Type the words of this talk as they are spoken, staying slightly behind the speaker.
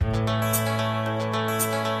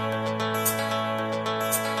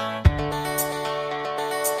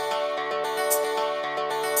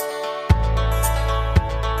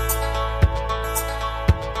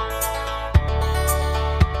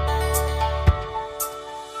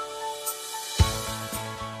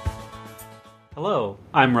Hello,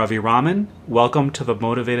 I'm Ravi Raman. Welcome to the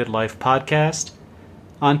Motivated Life podcast.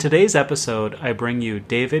 On today's episode, I bring you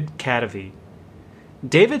David Kadavy.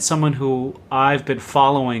 David's someone who I've been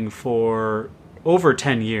following for over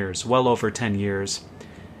 10 years, well over 10 years.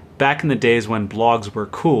 Back in the days when blogs were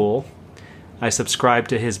cool, I subscribed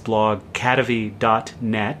to his blog,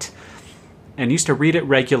 kadavy.net, and used to read it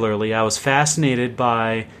regularly. I was fascinated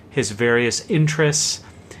by his various interests,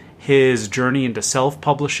 his journey into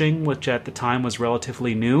self-publishing, which at the time was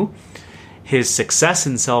relatively new, his success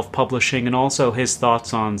in self-publishing, and also his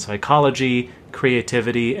thoughts on psychology,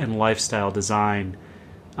 creativity, and lifestyle design.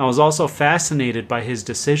 I was also fascinated by his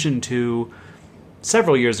decision to,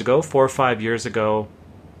 several years ago, 4 or 5 years ago,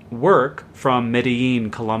 work from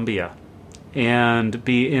Medellin, Colombia, and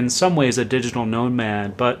be in some ways a digital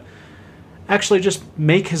nomad, but actually just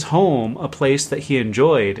make his home a place that he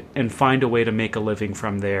enjoyed and find a way to make a living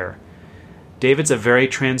from there. David's a very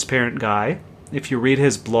transparent guy. If you read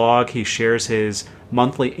his blog, he shares his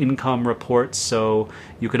monthly income reports so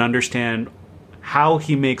you can understand how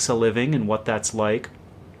he makes a living and what that's like.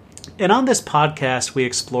 And on this podcast, we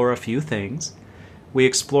explore a few things. We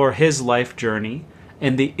explore his life journey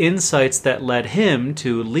and the insights that led him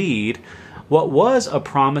to lead what was a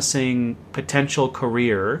promising potential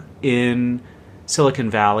career in Silicon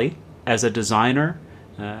Valley as a designer,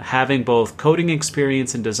 having both coding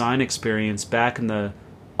experience and design experience back in the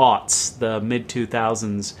aughts, the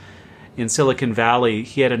mid-2000s. In Silicon Valley,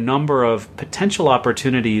 he had a number of potential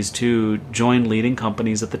opportunities to join leading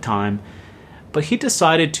companies at the time, but he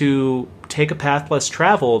decided to take a path less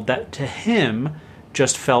traveled that to him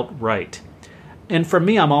just felt right. And for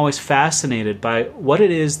me, I'm always fascinated by what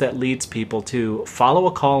it is that leads people to follow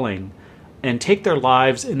a calling and take their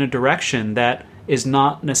lives in a direction that is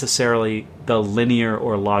not necessarily the linear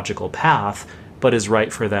or logical path, but is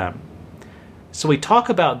right for them. So we talk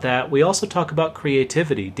about that. We also talk about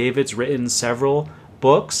creativity. David's written several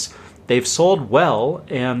books. They've sold well,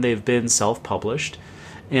 and they've been self-published.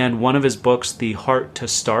 And one of his books, The Heart to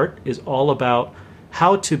Start, is all about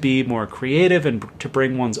how to be more creative and to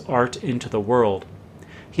bring one's art into the world.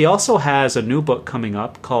 He also has a new book coming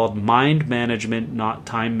up called Mind Management, Not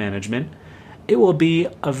Time Management. It will be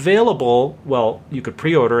available, well, you could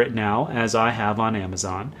pre-order it now, as I have on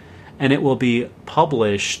Amazon, and it will be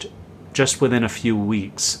published just within a few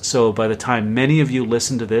weeks. So by the time many of you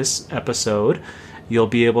listen to this episode, you'll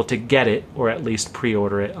be able to get it, or at least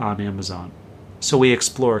pre-order it on Amazon. So we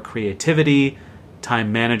explore creativity,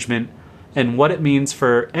 time management, and what it means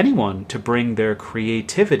for anyone to bring their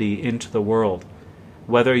creativity into the world.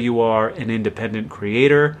 Whether you are an independent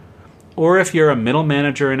creator, or if you're a middle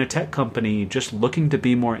manager in a tech company just looking to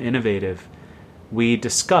be more innovative, we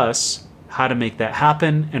discuss how to make that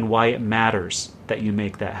happen and why it matters that you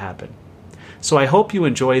make that happen. So I hope you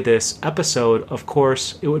enjoy this episode. Of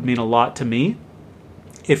course, it would mean a lot to me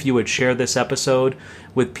if you would share this episode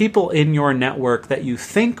with people in your network that you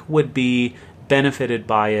think would be benefited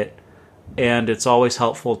by it. And it's always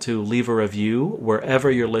helpful to leave a review wherever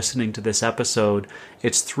you're listening to this episode.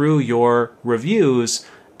 It's through your reviews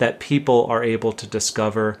that people are able to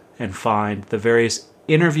discover and find the various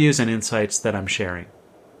interviews and insights that I'm sharing.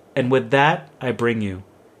 And with that, I bring you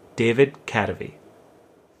David Kadavy.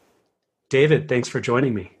 David, thanks for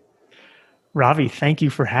joining me. Ravi, thank you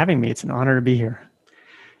for having me. It's an honor to be here.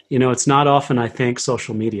 You know, it's not often I thank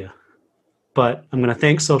social media, but I'm going to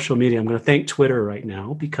thank social media. I'm going to thank Twitter right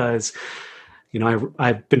now because, you know,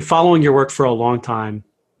 I've been following your work for a long time.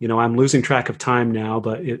 You know, I'm losing track of time now,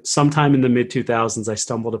 but sometime in the mid-2000s, I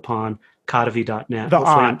stumbled upon kadavy.net. The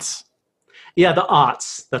aughts. Yeah, the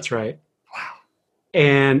aughts. That's right. Wow.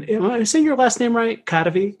 And am I saying your last name right?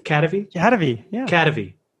 Kadavy? Kadavy, yeah.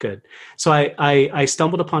 Kadavy, good. So I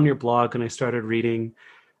stumbled upon your blog and I started reading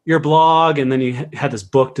your blog, and then you had this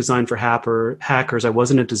book, Design for Hackers. I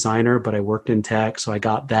wasn't a designer, but I worked in tech, so I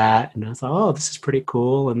got that, and I thought, oh, this is pretty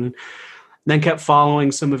cool. And then kept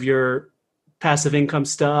following some of your passive income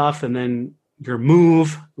stuff, and then your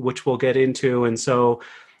move, which we'll get into. And so,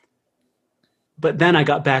 but then I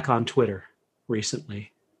got back on Twitter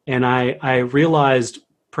recently, and I realized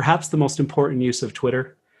perhaps the most important use of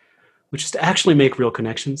Twitter, which is to actually make real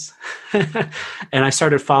connections. And I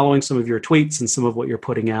started following some of your tweets and some of what you're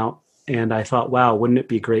putting out. And I thought, wow, wouldn't it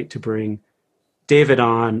be great to bring David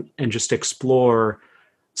on and just explore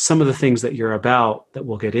some of the things that you're about that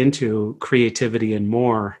we'll get into, creativity and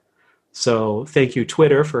more. So thank you,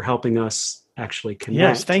 Twitter, for helping us actually connect.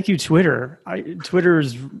 Yes, thank you, Twitter. Twitter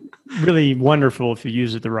is really wonderful if you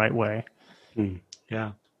use it the right way.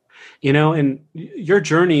 Yeah. You know, and your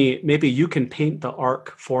journey, maybe you can paint the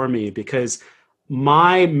arc for me, because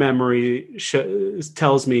my memory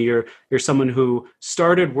tells me you're someone who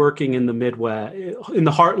started working in the Midwest, in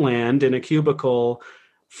the heartland, in a cubicle,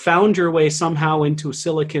 found your way somehow into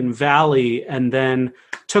Silicon Valley, and then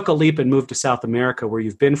took a leap and moved to South America, where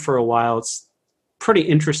you've been for a while. It's a pretty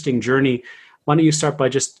interesting journey. Why don't you start by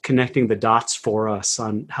just connecting the dots for us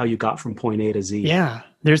on how you got from point A to Z? Yeah,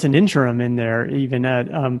 there's an interim in there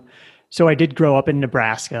even. So I did grow up in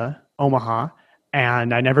Nebraska, Omaha,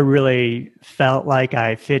 and I never really felt like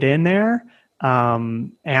I fit in there.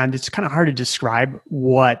 And it's kind of hard to describe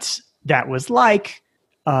what that was like,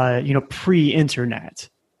 pre-internet.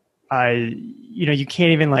 You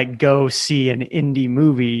can't even like go see an indie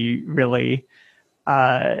movie really.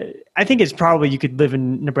 I think it's probably you could live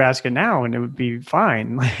in Nebraska now and it would be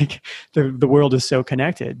fine. Like the world is so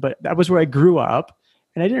connected, but that was where I grew up,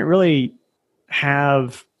 and I didn't really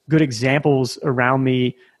have good examples around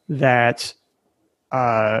me that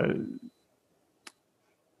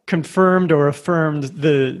confirmed or affirmed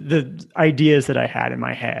the ideas that I had in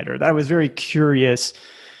my head, or that I was very curious,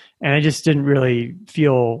 and I just didn't really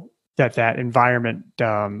feel that environment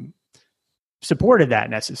supported that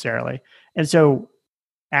necessarily. And so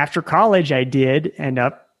after college, I did end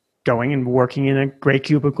up going and working in a gray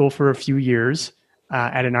cubicle for a few years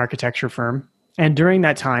at an architecture firm. And during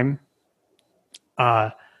that time,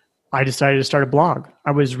 I decided to start a blog.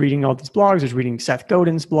 I was reading all these blogs. I was reading Seth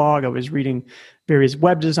Godin's blog. I was reading various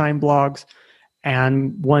web design blogs.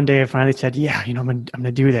 And one day I finally said, yeah, I'm going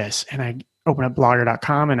to do this. And I opened up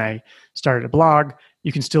blogger.com and I started a blog.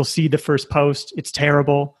 You can still see the first post. It's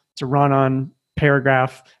terrible. It's a run-on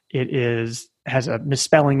paragraph. It has a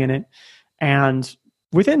misspelling in it. And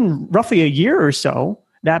within roughly a year or so,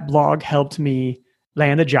 that blog helped me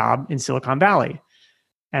land a job in Silicon Valley.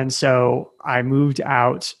 And so I moved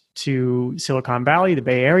out to Silicon Valley, the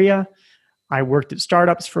Bay Area. I worked at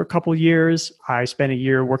startups for a couple of years. I spent a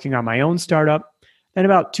year working on my own startup. Then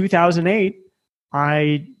about 2008,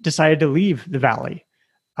 I decided to leave the Valley.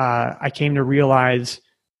 I came to realize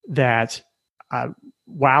that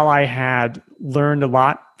while I had learned a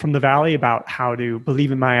lot from the Valley about how to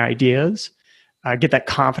believe in my ideas, get that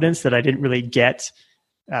confidence that I didn't really get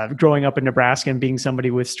growing up in Nebraska and being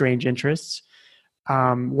somebody with strange interests,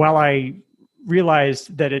 while I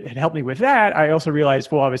realized that it had helped me with that, I also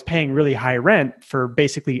realized, I was paying really high rent for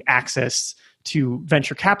basically access to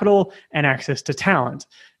venture capital and access to talent.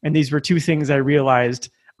 And these were two things I realized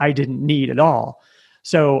I didn't need at all.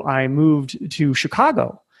 So I moved to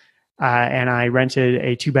Chicago and I rented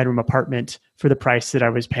a 2-bedroom apartment for the price that I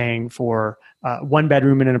was paying for 1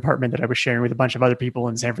 bedroom in an apartment that I was sharing with a bunch of other people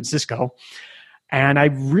in San Francisco. And I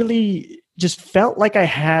really just felt like I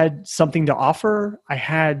had something to offer. I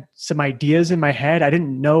had some ideas in my head. I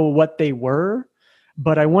didn't know what they were,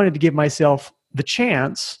 but I wanted to give myself the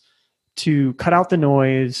chance to cut out the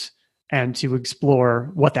noise and to explore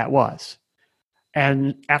what that was.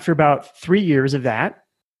 And after about 3 years of that,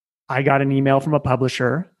 I got an email from a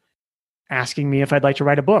publisher asking me if I'd like to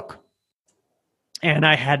write a book. And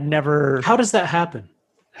I had never... How does that happen?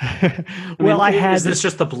 Is this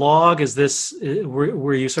just the blog? Is this,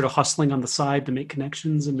 were you sort of hustling on the side to make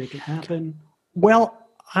connections and make it happen? Well,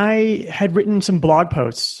 I had written some blog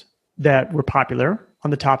posts that were popular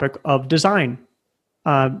on the topic of design.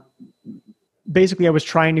 Basically, what I was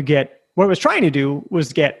trying to do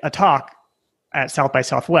was get a talk at South by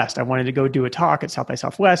Southwest. I wanted to go do a talk at South by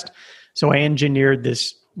Southwest. So I engineered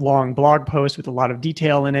this long blog post with a lot of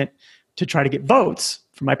detail in it to try to get votes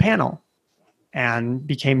for my panel, and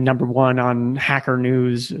became number 1 on Hacker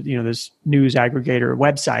News, this news aggregator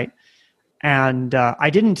website. And I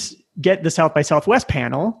didn't get the South by Southwest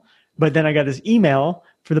panel, but then I got this email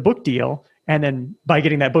for the book deal. And then by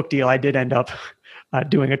getting that book deal, I did end up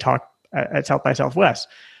doing a talk at South by Southwest.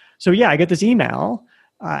 So yeah, I get this email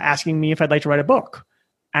asking me if I'd like to write a book.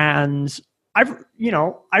 And I've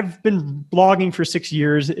been blogging for 6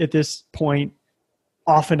 years at this point,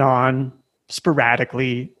 off and on,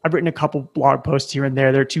 sporadically. I've written a couple blog posts here and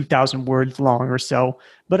there. They're 2,000 words long or so,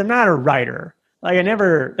 but I'm not a writer.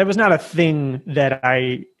 That was not a thing that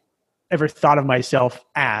I ever thought of myself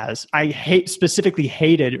as. I specifically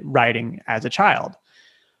hated writing as a child.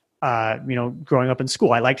 Growing up in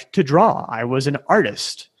school, I liked to draw. I was an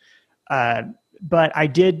artist. But I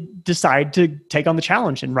did decide to take on the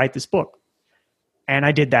challenge and write this book. And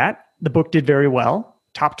I did that. The book did very well,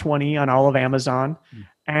 top 20 on all of Amazon.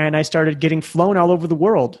 And I started getting flown all over the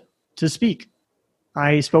world to speak.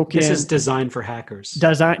 This is Design for Hackers.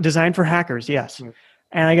 Design for Hackers, yes.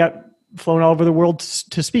 And I got flown all over the world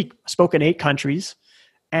to speak. Spoke in 8 countries.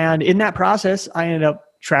 And in that process, I ended up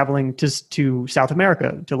traveling to South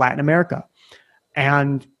America, to Latin America.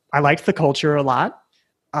 And I liked the culture a lot.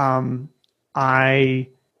 I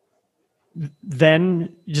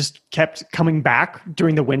then just kept coming back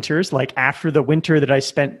during the winters. Like after the winter that I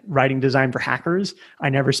spent writing design for hackers, I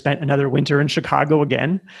never spent another winter in Chicago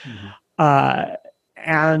again. Mm-hmm.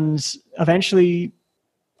 And eventually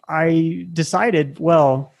I decided,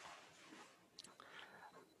 well,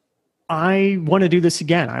 I want to do this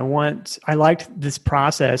again. I liked this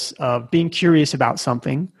process of being curious about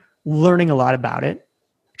something, learning a lot about it,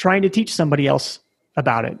 trying to teach somebody else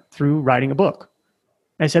about it through writing a book.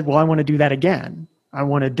 I said, well, I want to do that again. I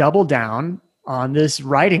want to double down on this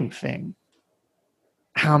writing thing.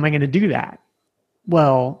 How am I going to do that?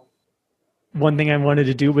 Well, one thing I wanted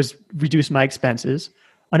to do was reduce my expenses.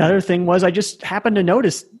 Another thing was I just happened to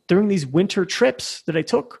notice during these winter trips that I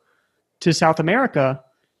took to South America,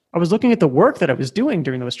 I was looking at the work that I was doing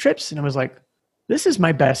during those trips, and I was like, this is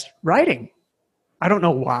my best writing. I don't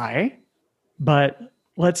know why, but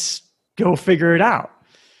let's go figure it out.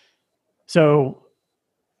 So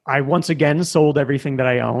I once again sold everything that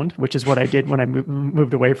I owned, which is what I did when I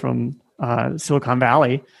moved away from Silicon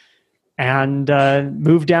Valley, and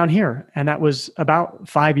moved down here. And that was about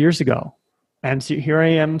 5 years ago. And so here I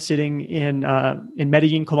am sitting in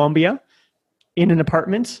Medellin, Colombia, in an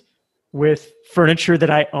apartment with furniture that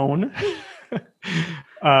I own.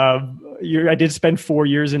 I did spend 4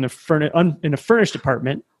 years in a furnished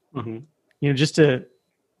apartment, mm-hmm. Just to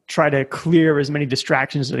try to clear as many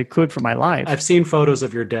distractions as I could from my life. I've seen photos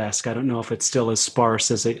of your desk. I don't know if it's still as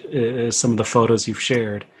sparse as some of the photos you've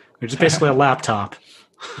shared. It's basically a laptop.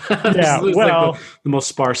 Yeah, it's well, like the most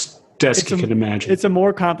sparse desk you can imagine. It's a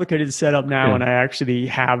more complicated setup now, and I actually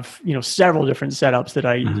have several different setups that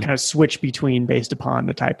I kind of switch between based upon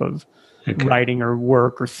the type of writing or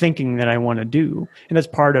work or thinking that I want to do. And that's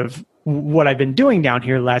part of what I've been doing down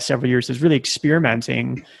here the last several years, is really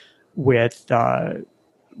experimenting with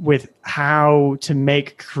how to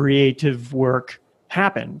make creative work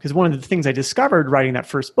happen. Because one of the things I discovered writing that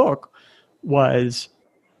first book was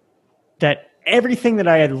that everything that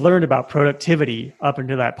I had learned about productivity up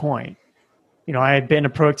until that point, I had been a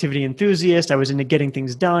productivity enthusiast. I was into getting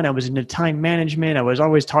things done. I was into time management. I was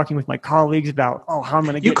always talking with my colleagues about, how I'm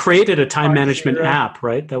going to get... You created a time management app,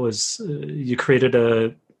 right? That was, you created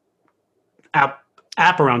a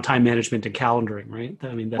app around time management and calendaring, right?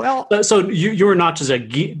 I mean, so you were not just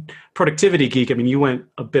a productivity geek. I mean, you went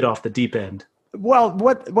a bit off the deep end. Well,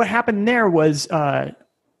 what happened there was, after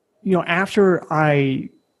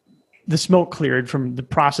the smoke cleared from the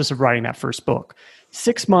process of writing that first book,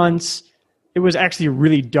 6 months, it was actually a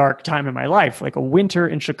really dark time in my life, like a winter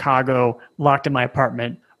in Chicago, locked in my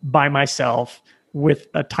apartment by myself with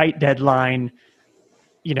a tight deadline,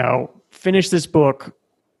 finish this book,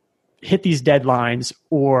 hit these deadlines,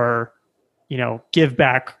 or, give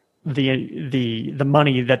back the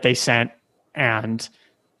money that they sent and,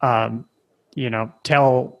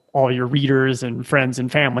 tell all your readers and friends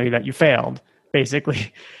and family that you failed,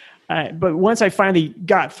 basically. But once I finally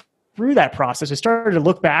got through that process, I started to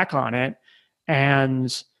look back on it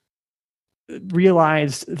and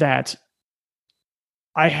realized that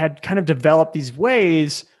I had kind of developed these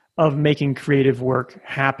ways of making creative work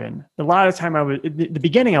happen. A lot of the time at the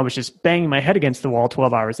beginning, I was just banging my head against the wall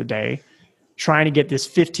 12 hours a day, trying to get this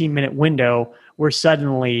 15-minute window where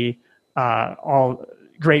suddenly all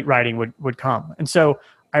great writing would come. And so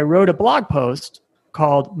I wrote a blog post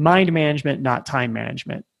called Mind Management, Not Time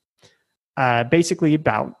Management, basically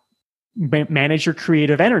about manage your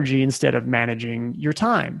creative energy instead of managing your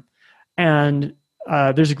time. And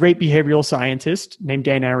there's a great behavioral scientist named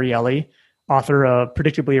Dan Ariely, author of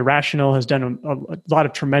Predictably Irrational, has done a lot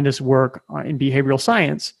of tremendous work in behavioral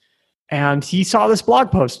science. And he saw this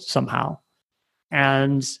blog post somehow.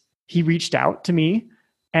 And he reached out to me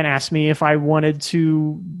and asked me if I wanted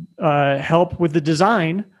to help with the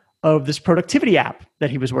design of this productivity app that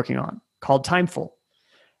he was working on called Timeful.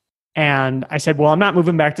 And I said, well, I'm not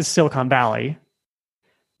moving back to Silicon Valley,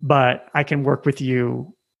 but I can work with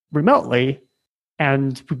you remotely.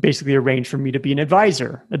 And we basically arranged for me to be an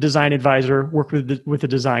advisor, a design advisor, work with the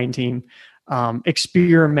design team,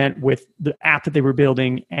 experiment with the app that they were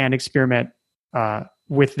building, and experiment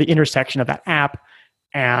with the intersection of that app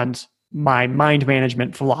and my mind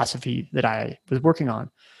management philosophy that I was working on.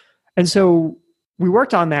 And so we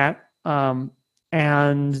worked on that.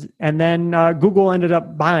 And then Google ended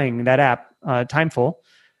up buying that app, Timeful.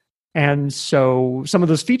 And so some of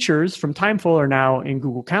those features from Timeful are now in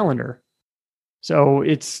Google Calendar. So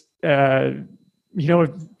it's a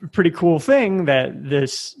pretty cool thing that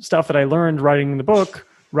this stuff that I learned writing the book,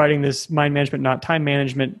 writing this Mind Management, Not Time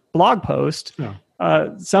Management blog post,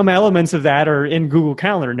 some elements of that are in Google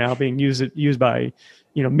Calendar now being used by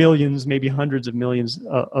millions, maybe hundreds of millions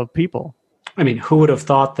of people. I mean, who would have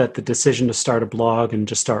thought that the decision to start a blog and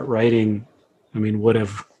just start writing, would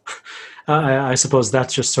have, I suppose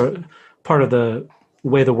that's just sort of part of the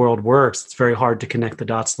way the world works. It's very hard to connect the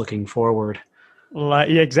dots looking forward. Yeah,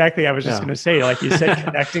 exactly. I was just going to say, like you said,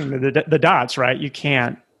 connecting the dots, right? You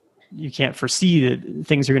can't foresee that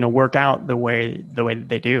things are going to work out the way that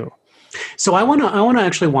they do. So I want to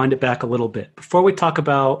actually wind it back a little bit before we talk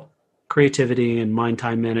about creativity and mind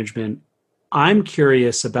time management. I'm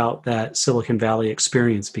curious about that Silicon Valley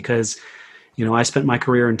experience because, I spent my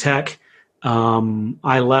career in tech.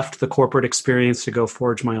 I left the corporate experience to go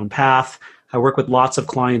forge my own path. I work with lots of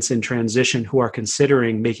clients in transition who are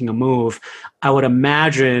considering making a move. I would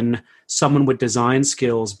imagine someone with design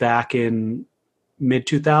skills back in mid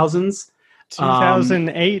 2000s.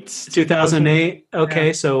 2008. 2008. Okay.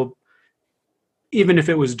 Yeah. So even if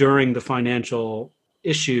it was during the financial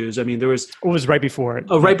issues, it was right before it.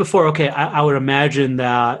 Oh, right before. Okay. I would imagine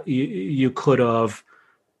that you could have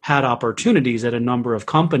had opportunities at a number of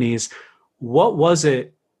companies. What was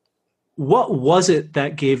it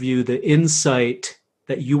that gave you the insight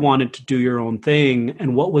that you wanted to do your own thing?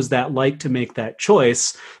 And what was that like to make that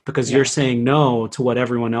choice? Because you're saying no to what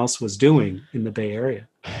everyone else was doing in the Bay Area.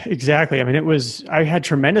 Exactly. I had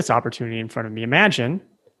tremendous opportunity in front of me. Imagine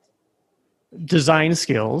design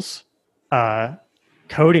skills,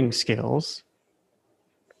 coding skills,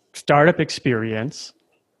 startup experience.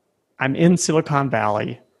 I'm in Silicon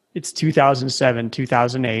Valley. It's 2007,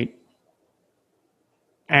 2008.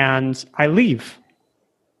 And I leave.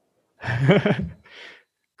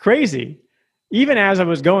 Crazy. Even as I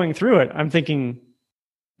was going through it, I'm thinking,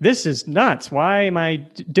 this is nuts. Why am I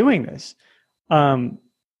doing this?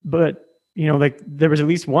 But there was at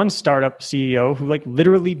least one startup CEO who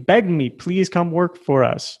literally begged me, please come work for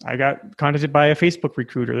us. I got contacted by a Facebook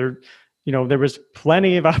recruiter. There was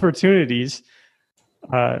plenty of opportunities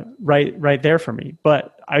right there for me,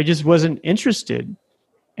 but I just wasn't interested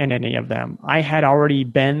in any of them. I had already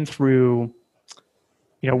been through,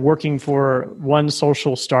 working for one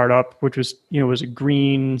social startup, which was, was a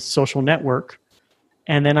green social network.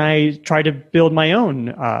 And then I tried to build my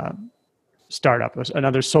own startup,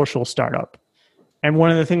 another social startup. And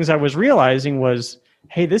one of the things I was realizing was,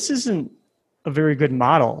 hey, this isn't a very good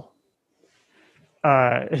model.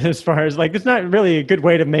 As far as it's not really a good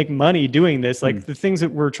way to make money doing this. The things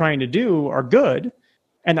that we're trying to do are good.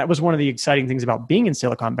 And that was one of the exciting things about being in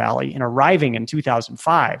Silicon Valley and arriving in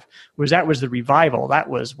 2005 was the revival.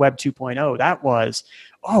 That was Web 2.0. That was,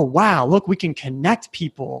 oh, wow, look, we can connect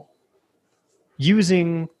people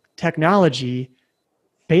using technology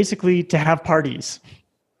basically to have parties,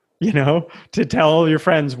 to tell your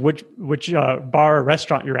friends which bar or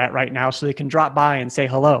restaurant you're at right now so they can drop by and say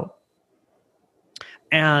hello.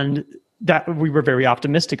 And that we were very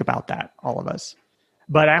optimistic about that, all of us.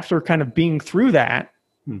 But after kind of being through that,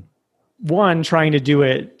 one, trying to do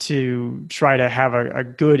it to try to have a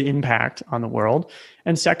good impact on the world.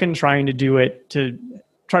 And second, trying to do it to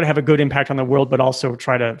try to have a good impact on the world, but also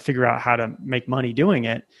try to figure out how to make money doing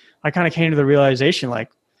it. I kind of came to the realization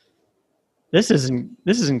this isn't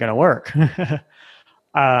going to work.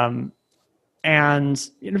 And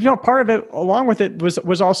part of it along with it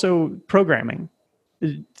was also programming,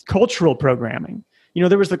 cultural programming.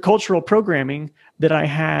 There was the cultural programming that I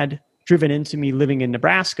had driven into me living in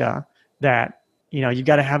Nebraska that, you've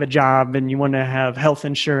got to have a job and you want to have health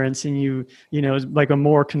insurance and a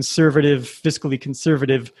more conservative, fiscally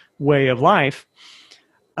conservative way of life.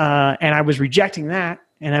 And I was rejecting that.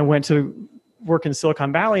 And I went to work in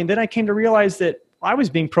Silicon Valley. And then I came to realize that I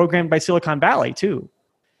was being programmed by Silicon Valley too.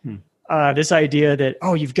 This idea that,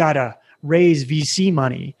 you've got to raise VC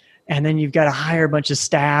money and then you've got to hire a bunch of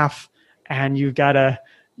staff and you've got to,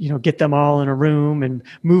 get them all in a room and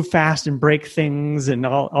move fast and break things and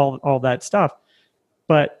all that stuff.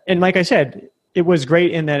 And like I said, it was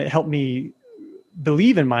great in that it helped me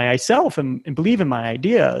believe in myself and believe in my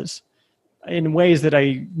ideas in ways that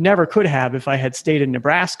I never could have if I had stayed in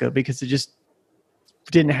Nebraska because it just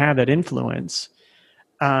didn't have that influence.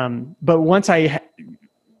 But once I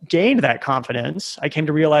gained that confidence, I came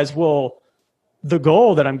to realize, well, the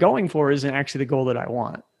goal that I'm going for isn't actually the goal that I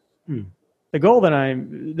want. The goal that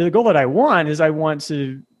I want is I want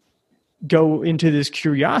to go into this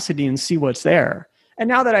curiosity and see what's there. And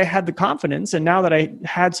now that I had the confidence and now that I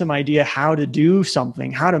had some idea how to do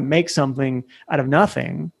something, how to make something out of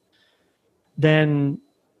nothing, then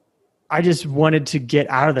I just wanted to get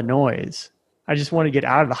out of the noise. I just wanted to get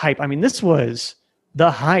out of the hype. This was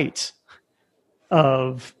the height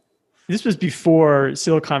of, this was before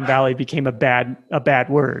Silicon Valley became a bad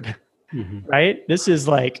word, right? This is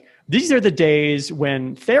these are the days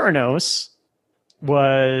when Theranos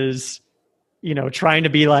was, trying to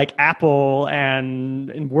be like Apple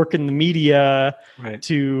and work in the media Right.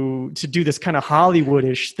 to do this kind of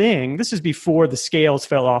Hollywoodish thing. This is before the scales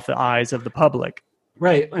fell off the eyes of the public.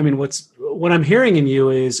 Right. I mean, what I'm hearing in you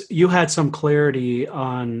is you had some clarity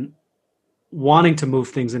on wanting to move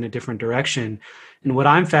things in a different direction. And what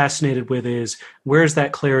I'm fascinated with is, where's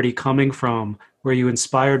that clarity coming from? Were you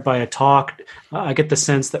inspired by a talk? I get the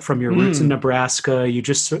sense that from your roots in Nebraska, you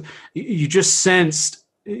just sensed,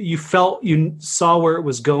 you felt, you saw where it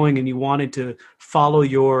was going, and you wanted to follow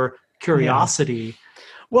your curiosity. Yeah.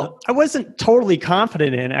 Well, I wasn't totally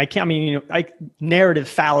confident in it. Narrative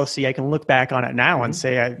fallacy, I can look back on it now and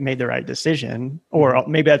say I made the right decision, or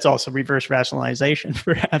maybe that's also reverse rationalization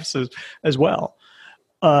perhaps as well.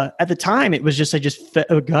 At the time, it was just,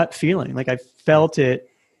 a gut feeling. Like I felt it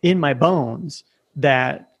in my bones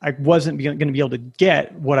that I wasn't going to be able to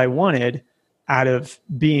get what I wanted out of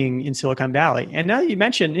being in Silicon Valley. And now that you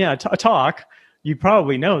mentioned, a talk, you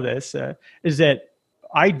probably know this, is that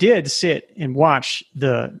I did sit and watch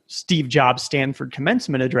the Steve Jobs Stanford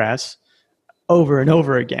commencement address over and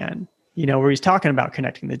over again, where he's talking about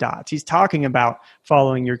connecting the dots. He's talking about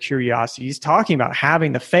following your curiosity. He's talking about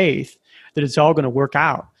having the faith that it's all going to work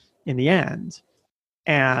out in the end.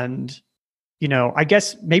 And, I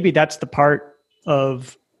guess maybe that's the part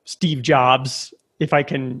of Steve Jobs, if I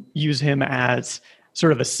can use him as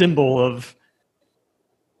sort of a symbol of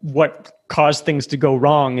what caused things to go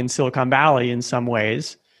wrong in Silicon Valley in some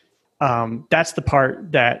ways. That's the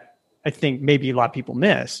part that I think maybe a lot of people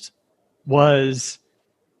missed, was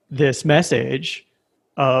this message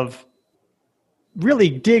of really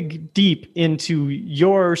dig deep into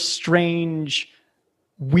your strange,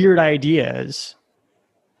 weird ideas,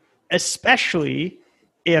 especially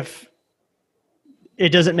if it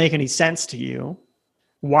doesn't make any sense to you,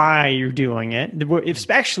 why you're doing it,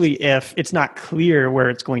 especially if it's not clear where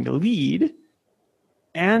it's going to lead,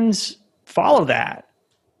 and follow that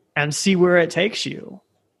and see where it takes you.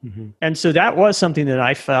 Mm-hmm. And so that was something that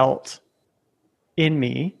I felt in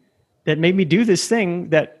me that made me do this thing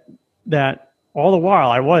that all the while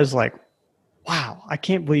I was like, wow, I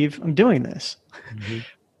can't believe I'm doing this. Mm-hmm.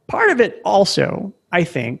 Part of it also, I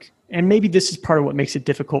think, and maybe this is part of what makes it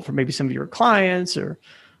difficult for maybe some of your clients or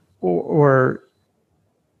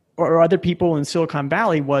other people in Silicon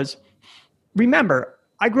Valley, was, remember,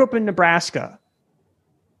 I grew up in Nebraska.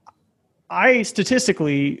 I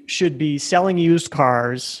statistically should be selling used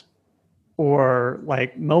cars or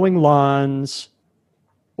like mowing lawns,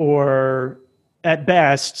 or at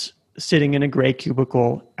best sitting in a gray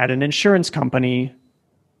cubicle at an insurance company,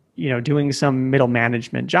 doing some middle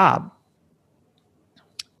management job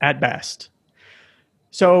at best.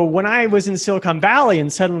 So when I was in Silicon Valley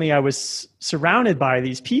and suddenly I was surrounded by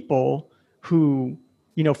these people who,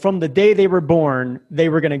 from the day they were born, they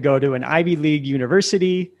were going to go to an Ivy League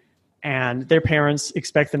university, and their parents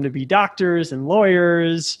expect them to be doctors and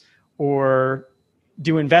lawyers or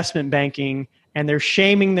do investment banking, and they're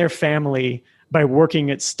shaming their family by working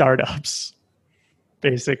at startups,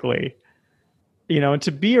 basically.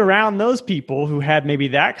 To be around those people who had maybe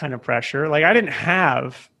that kind of pressure, like I didn't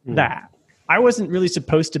have that. I wasn't really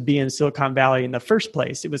supposed to be in Silicon Valley in the first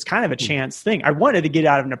place. It was kind of a chance thing. I wanted to get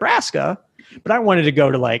out of Nebraska, but I wanted to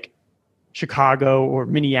go to like Chicago or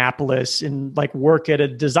Minneapolis and like work at a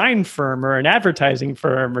design firm or an advertising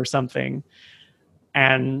firm or something.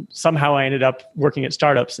 And somehow I ended up working at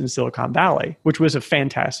startups in Silicon Valley, which was a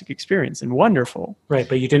fantastic experience and wonderful. Right,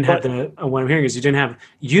 but you didn't have what I'm hearing is you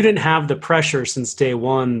didn't have the pressure since day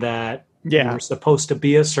one that you were supposed to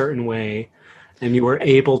be a certain way, and you were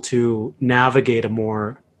able to navigate a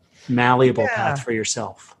more malleable path for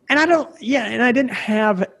yourself. And I didn't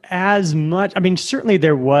have as much. I mean, certainly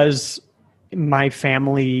there was my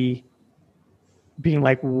family being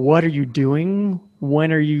like, what are you doing?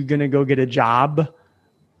 When are you going to go get a job?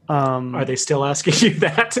 Are they still asking you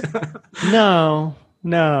that? No.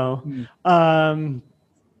 There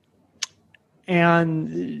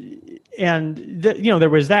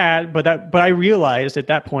was that, but I realized at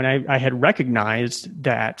that point, I had recognized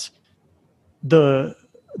that the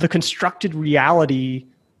constructed reality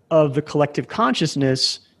of the collective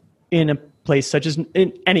consciousness in a place such as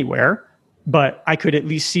anywhere, but I could at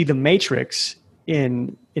least see the matrix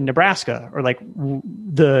in Nebraska, or like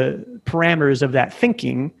the parameters of that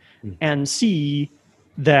thinking, and see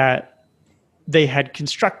that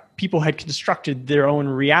people had constructed their own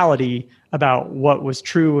reality about what was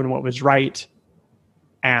true and what was right.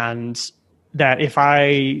 And that if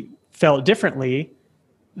I felt differently,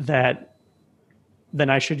 then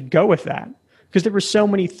I should go with that. Because there were so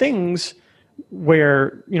many things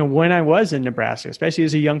where, when I was in Nebraska, especially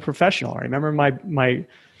as a young professional, I remember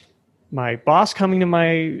my boss coming to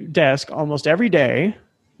my desk almost every day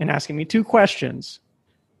and asking me two questions.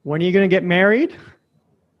 When are you going to get married?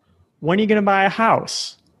 When are you going to buy a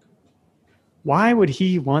house? Why would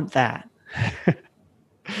he want that?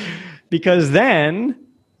 Because then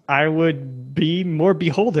I would be more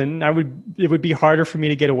beholden. It would be harder for me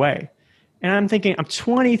to get away. And I'm thinking, I'm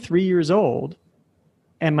 23 years old,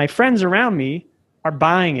 and my friends around me are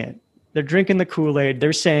buying it. They're drinking the Kool-Aid.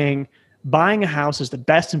 They're saying buying a house is the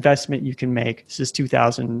best investment you can make. This is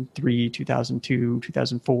 2003, 2002,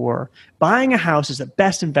 2004. Buying a house is the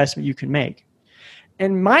best investment you can make.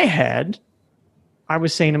 In my head, I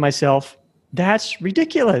was saying to myself, that's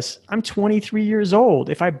ridiculous. I'm 23 years old.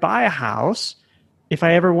 If I buy a house, if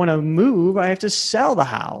I ever want to move, I have to sell the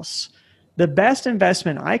house. The best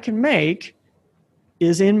investment I can make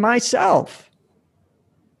is in myself.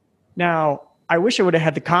 Now, I wish I would have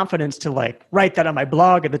had the confidence to write that on my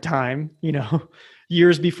blog at the time,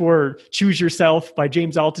 years before Choose Yourself by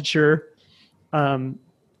James Altucher.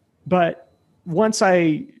 But once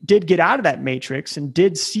I did get out of that matrix and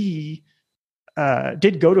did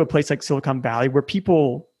go to a place like Silicon Valley where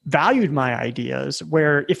people valued my ideas,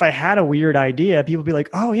 where if I had a weird idea, people would be like,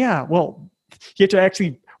 oh yeah, well, you have to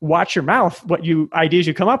actually watch your mouth, ideas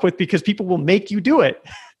you come up with, because people will make you do it.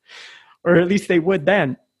 Or at least they would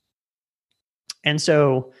then. And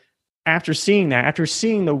so after seeing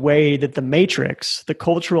the way that the matrix, the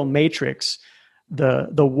cultural matrix,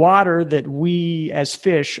 the water that we as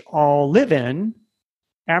fish all live in,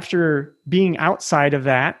 after being outside of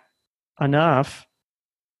that enough,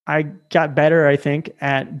 I got better, I think,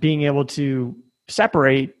 at being able to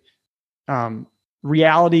separate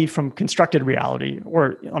reality from constructed reality.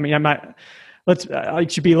 I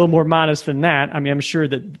should be a little more modest than that. I mean, I'm sure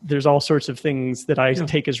that there's all sorts of things that I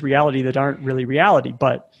take as reality that aren't really reality,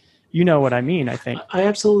 but you know what I mean, I think. I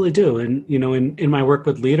absolutely do. And, in my work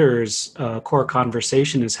with leaders, core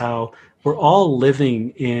conversation is how we're all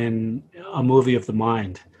living in a movie of the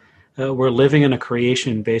mind. We're living in a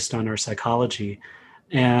creation based on our psychology.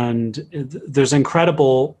 And there's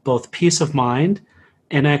incredible both peace of mind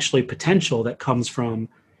and actually potential that comes from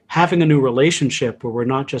having a new relationship where we're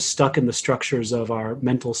not just stuck in the structures of our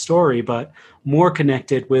mental story, but more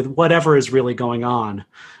connected with whatever is really going on,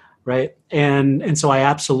 right? And so I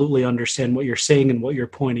absolutely understand what you're saying and what you're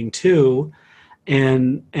pointing to.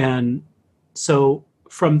 And so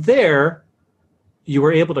from there, you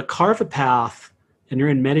were able to carve a path, and you're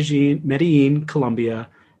in Medellin, Colombia,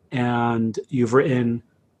 and you've written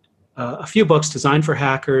a few books designed for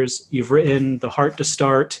hackers. You've written The Heart to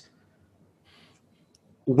Start,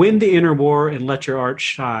 Win the Inner War, and Let Your Art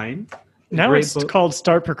Shine. Now it's called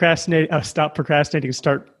Stop Procrastinating,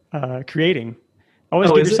 Start Creating.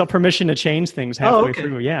 Always give yourself permission to change things halfway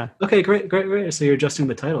through. Yeah. Okay, great. So you're adjusting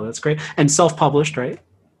the title. That's great. And self-published, right?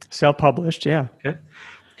 Self-published, yeah. Okay.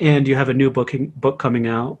 And you have a new book coming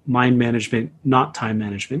out, Mind Management, Not Time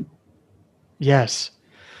Management. Yes.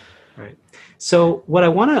 Right. So what I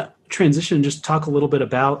want to transition and just talk a little bit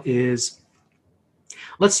about is,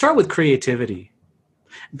 let's start with creativity.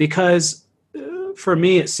 Because for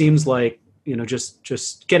me, it seems like,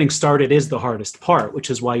 just getting started is the hardest part, which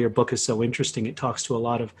is why your book is so interesting. It talks to a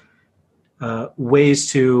lot of ways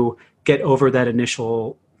to get over that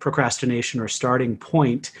initial procrastination or starting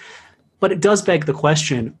point. But it does beg the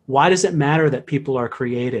question, why does it matter that people are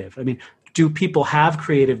creative? I mean, do people have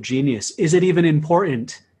creative genius? Is it even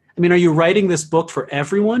important? I mean, are you writing this book for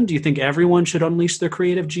everyone? Do you think everyone should unleash their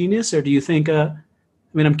creative genius? Or do you think,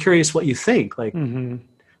 I'm curious what you think.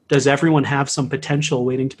 Does everyone have some potential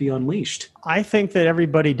waiting to be unleashed? I think that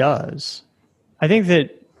everybody does. I think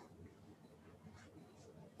that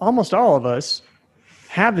almost all of us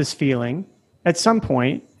have this feeling at some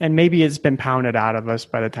point, and maybe it's been pounded out of us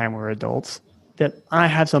by the time we're adults, that I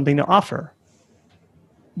have something to offer.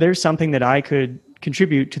 There's something that I could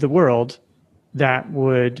contribute to the world that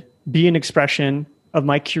would be an expression of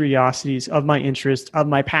my curiosities, of my interests, of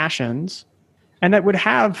my passions, and that would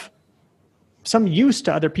have some use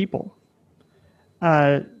to other people.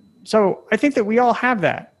 So I think that we all have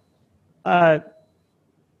that.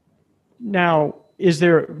 Now,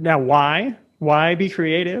 why? Why be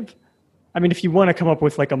creative? I mean, if you want to come up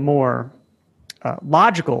with a more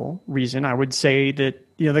logical reason, I would say that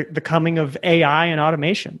the coming of AI and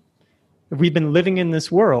automation. We've been living in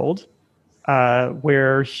this world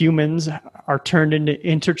where humans are turned into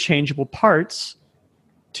interchangeable parts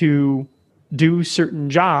to do certain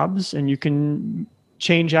jobs, and you can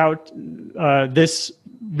change out this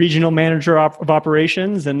regional manager of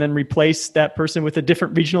operations and then replace that person with a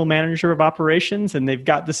different regional manager of operations, and they've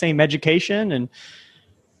got the same education, and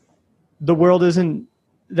the world isn't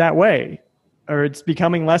that way, or it's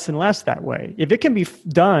becoming less and less that way. If it can be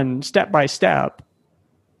done step by step,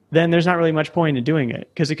 then there's not really much point in doing it,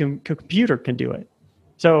 because a computer can do it.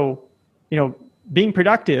 So, being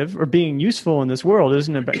productive or being useful in this world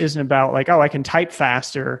isn't about like, oh, I can type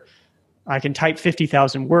faster, I can type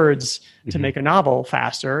 50,000 words to make a novel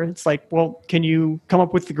faster. It's like, well, can you come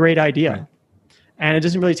up with the great idea? Right. And it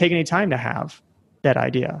doesn't really take any time to have that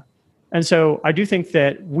idea. And so I do think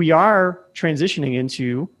that we are transitioning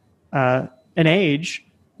into an age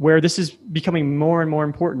where this is becoming more and more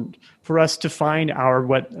important for us to find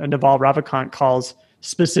what Naval Ravikant calls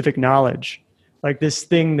specific knowledge. Like this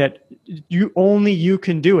thing that you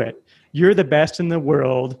can do it. You're the best in the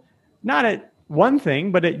world, not at one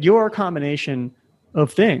thing, but at your combination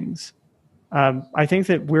of things. I think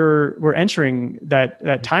that we're entering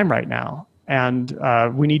that time right now, and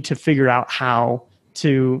we need to figure out how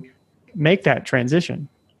to make that transition.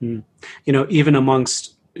 Even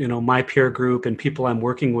amongst my peer group and people I'm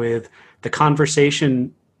working with, the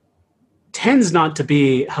conversation tends not to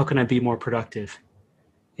be, how can I be more productive?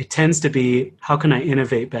 It tends to be, how can I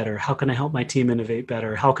innovate better? How can I help my team innovate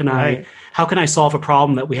better? How can I solve a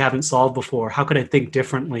problem that we haven't solved before? How can I think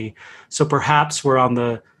differently? So perhaps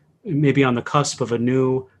we're maybe on the cusp of a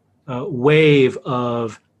new wave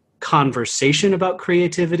of conversation about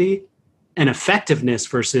creativity and effectiveness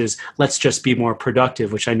versus let's just be more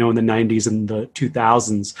productive, which I know in the 90s and the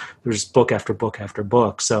 2000s, there's book after book after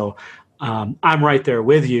book. So I'm right there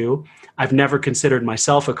with you. I've never considered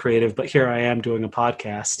myself a creative, but here I am doing a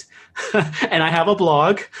podcast and I have a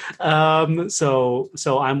blog. So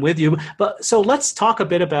I'm with you. But so let's talk a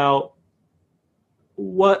bit about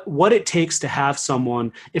what it takes to have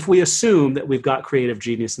someone, if we assume that we've got creative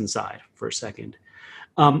genius inside for a second.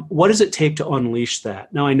 What does it take to unleash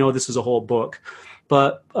that? Now, I know this is a whole book,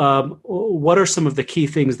 but what are some of the key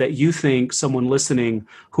things that you think someone listening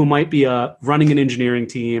who might be running an engineering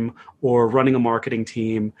team or running a marketing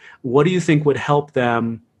team, what do you think would help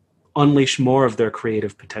them unleash more of their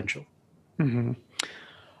creative potential? Mm-hmm.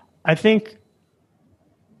 I think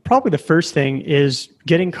probably the first thing is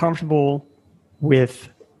getting comfortable with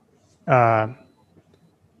there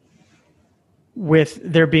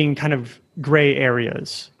being kind of gray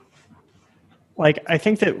areas. Like, I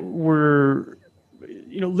think that we're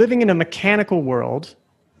living in a mechanical world.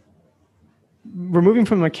 We're moving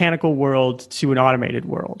from a mechanical world to an automated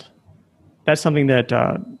world. That's something that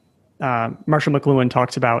Marshall McLuhan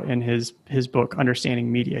talks about in his book,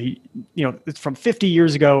 Understanding Media. It's from 50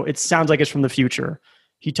 years ago. It sounds like it's from the future.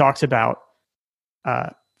 He talks about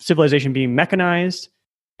civilization being mechanized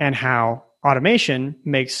and how automation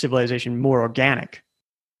makes civilization more organic.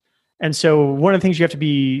 And so one of the things you have to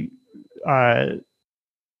be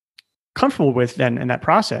comfortable with then in that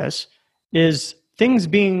process is things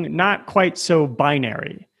being not quite so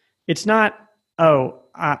binary. It's not,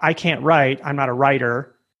 I can't write, I'm not a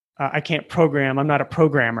writer. I can't program, I'm not a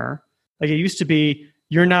programmer. Like it used to be,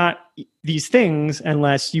 you're not these things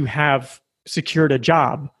unless you have secured a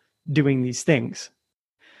job doing these things.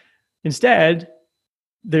 Instead,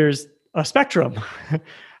 there's a spectrum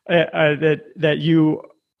that you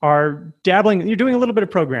are dabbling, you're doing a little bit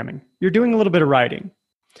of programming, you're doing a little bit of writing.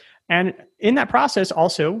 And in that process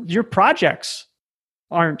also, your projects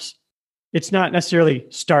it's not necessarily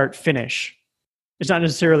start, finish. It's not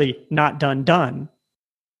necessarily not done.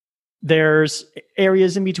 There's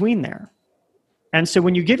areas in between there. And so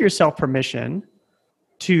when you give yourself permission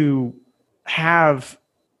to have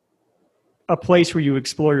a place where you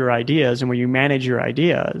explore your ideas and where you manage your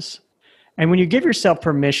ideas, and when you give yourself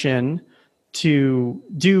permission to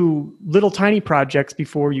do little tiny projects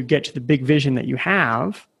before you get to the big vision that you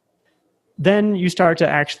have, then you start to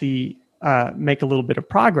actually make a little bit of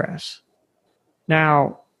progress.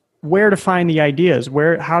 Now, where to find the ideas?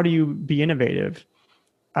 How do you be innovative?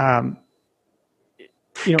 Can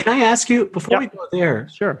I ask you, before we go there,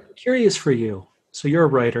 sure. I'm curious for you. So you're a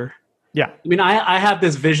writer. Yeah. I mean, I have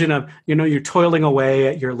this vision of, you're toiling away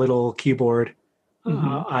at your little keyboard.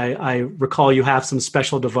 Mm-hmm. I recall you have some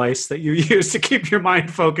special device that you use to keep your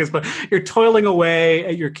mind focused, but you're toiling away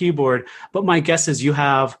at your keyboard. But my guess is you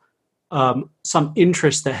have some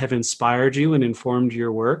interests that have inspired you and informed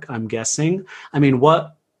your work, I'm guessing. I mean,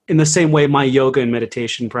 in the same way my yoga and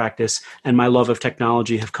meditation practice and my love of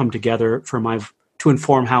technology have come together to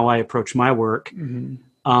inform how I approach my work.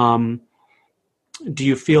 Mm-hmm. Do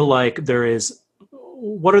you feel like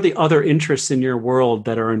what are the other interests in your world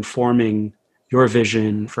that are informing your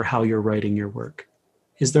vision for how you're writing your work?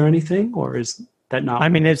 Is there anything, or is... that not? I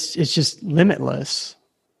mean, it's just limitless,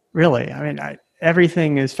 really. I mean,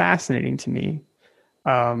 everything is fascinating to me.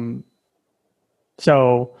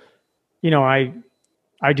 So,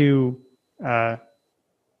 I do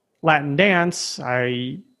Latin dance.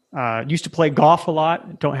 I used to play golf a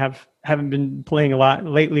lot. Haven't been playing a lot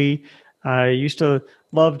lately. I used to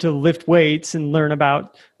love to lift weights and learn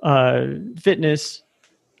about fitness.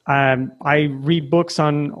 I read books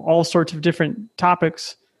on all sorts of different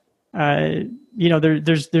topics.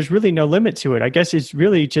 There's really no limit to it. I guess it's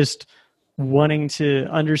really just wanting to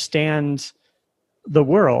understand the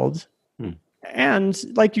world. And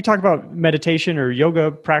like you talk about meditation or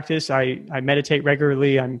yoga practice, I meditate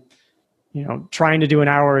regularly. I'm, trying to do an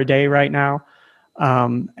hour a day right now.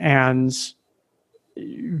 And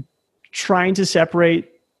trying to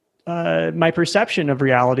separate my perception of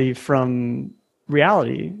reality from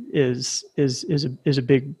reality is a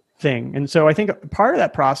big thing. And so I think part of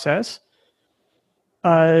that process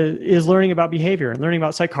is learning about behavior and learning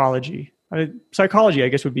about psychology. Psychology, I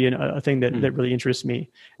guess, would be a thing that really interests me,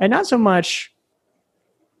 and not so much,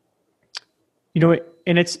 and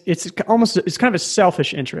it's kind of a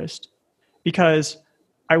selfish interest, because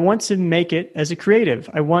I want to make it as a creative.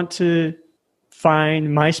 I want to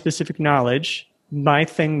find my specific knowledge, my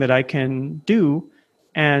thing that I can do,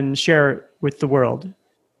 and share it with the world.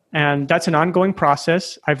 And that's an ongoing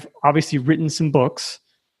process. I've obviously written some books,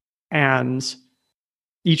 and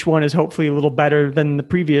each one is hopefully a little better than the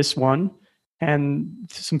previous one. And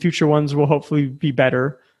some future ones will hopefully be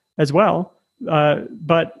better as well.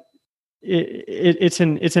 But it's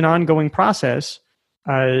an ongoing process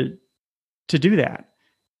to do that.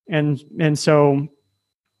 And so,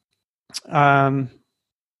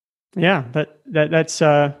 that's.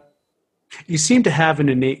 You seem to have an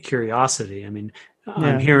innate curiosity. I mean,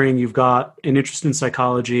 I'm hearing you've got an interest in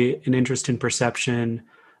psychology, an interest in perception,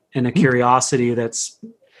 and a curiosity that's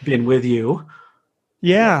been with you.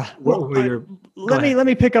 Yeah. Well, let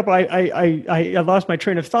me pick up. I lost my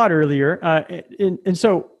train of thought earlier. And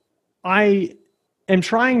so I am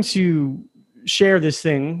trying to share this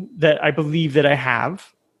thing that I believe that I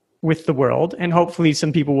have with the world, and hopefully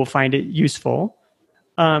some people will find it useful.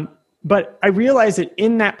 But I realize that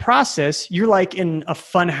in that process, you're like in a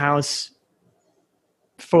fun house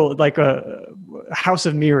full, like a house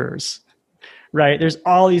of mirrors, right? There's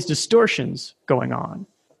all these distortions going on.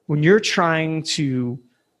 When you're trying to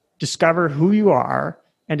discover who you are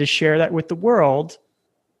and to share that with the world,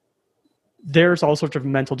 there's all sorts of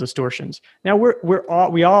mental distortions. Now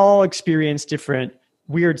we all experience different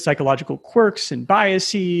weird psychological quirks and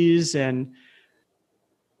biases, and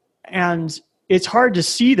it's hard to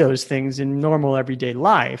see those things in normal everyday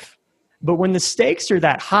life. But when the stakes are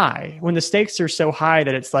that high, when the stakes are so high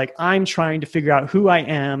that it's like, I'm trying to figure out who I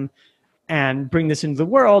am and bring this into the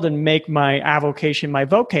world and make my avocation my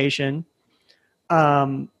vocation,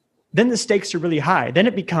 then the stakes are really high. Then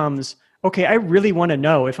it becomes, okay, I really want to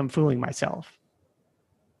know if I'm fooling myself.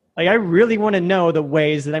 Like, I really want to know the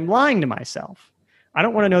ways that I'm lying to myself. I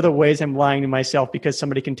don't want to know the ways I'm lying to myself because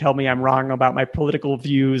somebody can tell me I'm wrong about my political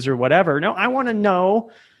views or whatever. No, I want to know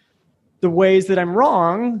the ways that I'm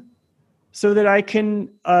wrong so that I can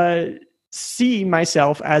see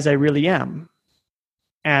myself as I really am,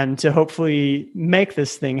 and to hopefully make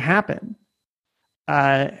this thing happen.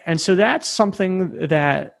 And so that's something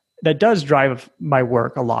that does drive my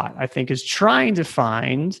work a lot, I think, is trying to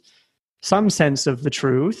find some sense of the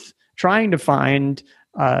truth, trying to find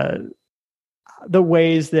the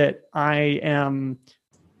ways that I am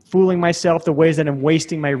fooling myself, the ways that I'm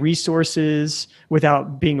wasting my resources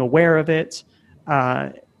without being aware of it,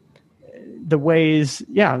 the ways,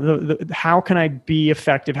 how can I be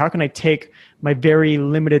effective? How can I take my very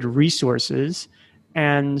limited resources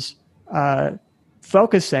and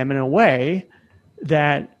focus them in a way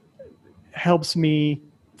that helps me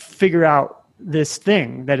figure out this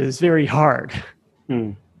thing that is very hard.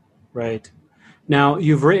 Right. Now,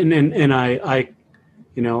 you've written, and I,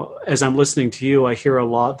 as I'm listening to you, I hear a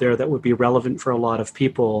lot there that would be relevant for a lot of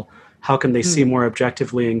people. How can they see more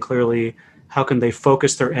objectively and clearly? How can they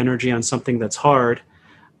focus their energy on something that's hard?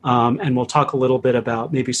 And we'll talk a little bit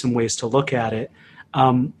about maybe some ways to look at it.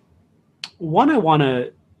 One I want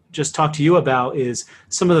to just talk to you about is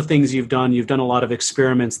some of the things you've done. You've done a lot of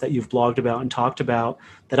experiments that you've blogged about and talked about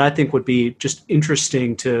that I think would be just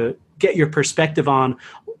interesting to get your perspective on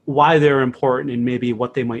why they're important and maybe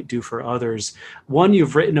what they might do for others. One,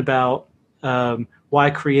 you've written about why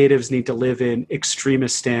creatives need to live in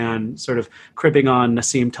Extremistan, sort of cribbing on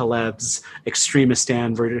Nassim Taleb's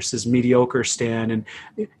Extremistan versus Mediocrestan.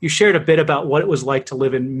 And you shared a bit about what it was like to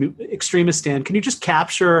live in Extremistan. Can you just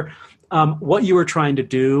capture what you were trying to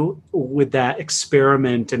do with that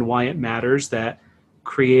experiment and why it matters that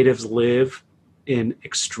creatives live in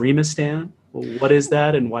Extremistan. What is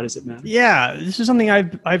that, and why does it matter? Yeah, this is something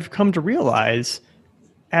I've come to realize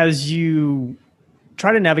as you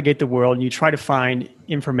try to navigate the world and you try to find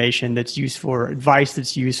information that's useful or advice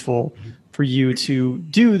that's useful for you to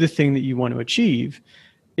do the thing that you want to achieve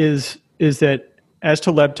is that, as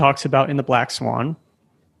Taleb talks about in The Black Swan,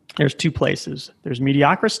 there's two places. There's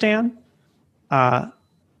Mediocristan,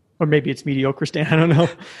 or maybe it's Mediocristan, I don't know,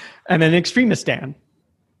 and then Extremistan.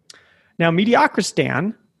 Now,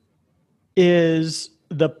 Mediocristan is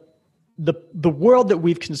the world that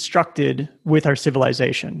we've constructed with our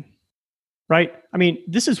civilization, right? I mean,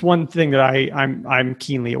 this is one thing that I'm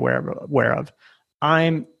keenly aware of.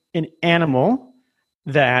 I'm an animal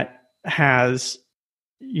that has,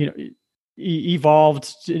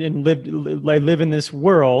 evolved and live in this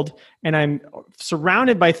world, and I'm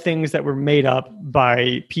surrounded by things that were made up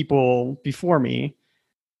by people before me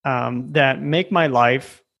that make my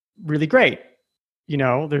life really great.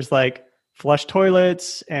 There's like flush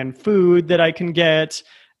toilets and food that I can get,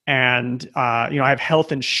 and I have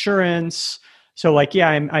health insurance. So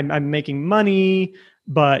I'm making money,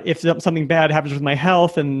 but if something bad happens with my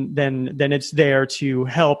health, and then it's there to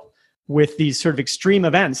help with these sort of extreme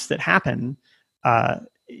events that happen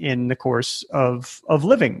in the course of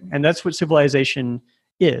living. And that's what civilization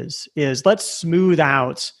is let's smooth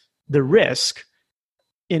out the risk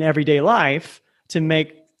in everyday life to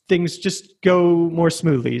make things just go more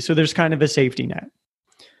smoothly. So there's kind of a safety net.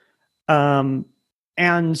 And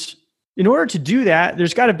in order to do that,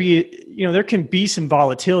 there's got to be, there can be some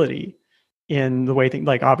volatility in the way things,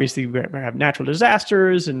 like obviously we have natural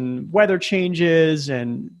disasters and weather changes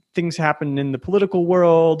and things happen in the political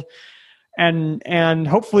world. And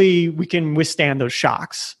hopefully we can withstand those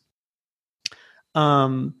shocks.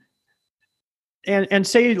 And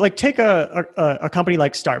say, like, take a company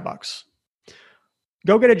like Starbucks.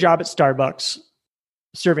 Go get a job at Starbucks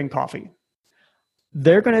serving coffee.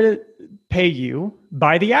 They're going to pay you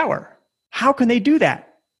by the hour. How can they do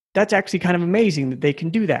that? That's actually kind of amazing that they can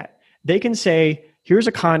do that. They can say, here's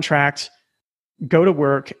a contract, go to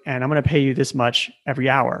work, and I'm going to pay you this much every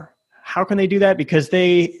hour. How can they do that? Because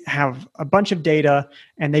they have a bunch of data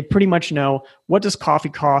and they pretty much know, what does coffee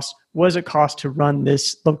cost? What does it cost to run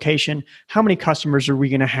this location? How many customers are we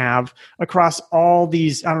going to have across all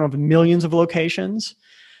these, I don't know, millions of locations?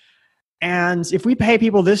 And if we pay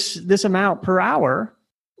people this amount per hour,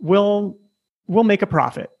 we'll make a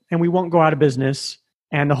profit and we won't go out of business,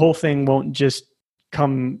 and the whole thing won't just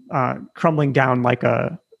come crumbling down like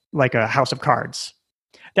a house of cards.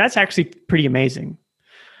 That's actually pretty amazing.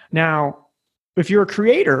 Now, if you're a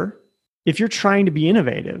creator, if you're trying to be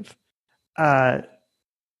innovative, and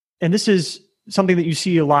this is something that you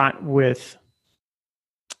see a lot with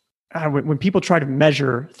when people try to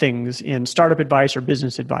measure things in startup advice or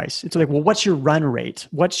business advice, it's like, well, what's your run rate?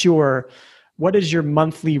 What is your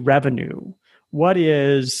monthly revenue? What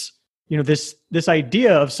is, this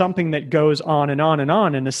idea of something that goes on and on and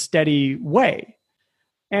on in a steady way?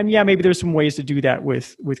 And yeah, maybe there's some ways to do that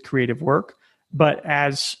with creative work. But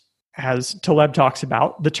as Taleb talks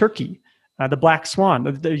about, the turkey, the black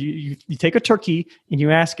swan, you take a turkey and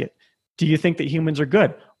you ask it, do you think that humans are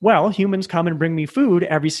good? Well, humans come and bring me food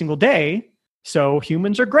every single day, so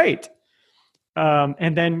humans are great.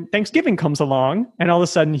 And then Thanksgiving comes along, and all of a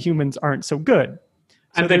sudden humans aren't so good.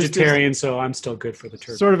 So I'm vegetarian, so I'm still good for the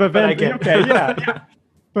turkey. Sort of event. Okay, yeah.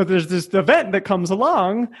 But there's this event that comes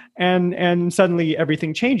along, and suddenly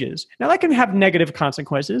everything changes. Now, that can have negative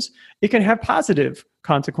consequences. It can have positive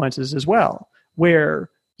consequences as well, where,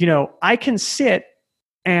 I can sit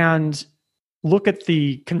and look at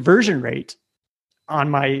the conversion rate on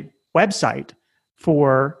my website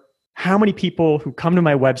for how many people who come to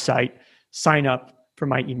my website sign up for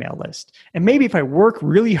my email list. And maybe if I work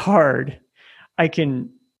really hard, I can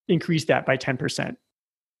increase that by 10%.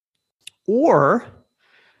 Or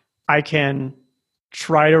I can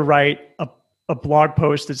try to write a blog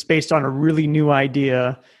post that's based on a really new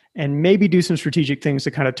idea and maybe do some strategic things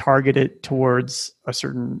to kind of target it towards a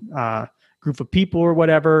certain group of people or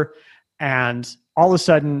whatever. And all of a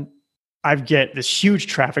sudden, I get this huge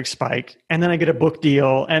traffic spike, and then I get a book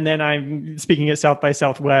deal, and then I'm speaking at South by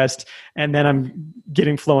Southwest, and then I'm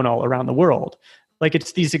getting flown all around the world. Like,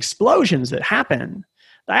 it's these explosions that happen.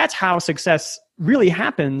 That's how success really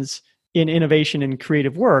happens in innovation and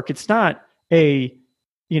creative work. It's not is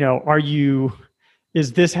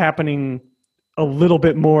this happening a little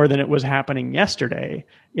bit more than it was happening yesterday.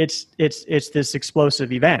 It's this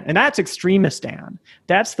explosive event. And that's Extremistan.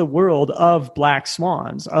 That's the world of black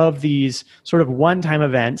swans, of these sort of one-time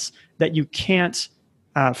events that you can't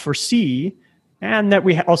foresee, and that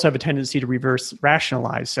we also have a tendency to reverse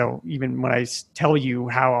rationalize. So even when I tell you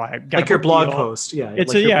how I got like your blog post,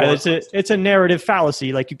 it's a narrative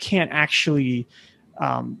fallacy. Like you can't actually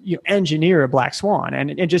engineer a black swan.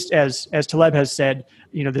 And just as Taleb has said,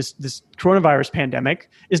 this coronavirus pandemic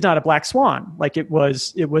is not a black swan. Like it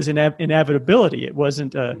was inevitability. It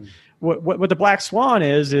wasn't what the black swan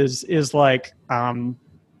is like, oh,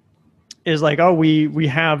 we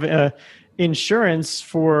have insurance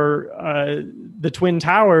for the Twin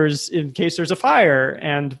Towers in case there's a fire.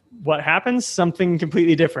 And what happens? Something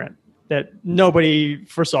completely different that nobody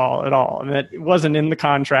foresaw at all, and that it wasn't in the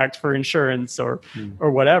contract for insurance or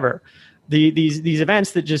whatever. These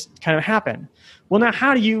events that just kind of happen. Well, now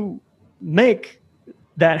how do you make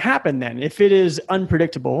that happen then? If it is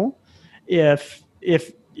unpredictable, if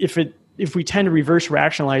we tend to reverse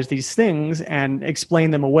rationalize these things and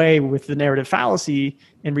explain them away with the narrative fallacy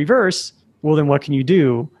in reverse, well, then what can you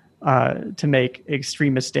do to make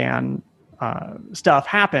Extremistan stuff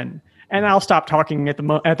happen? And I'll stop talking at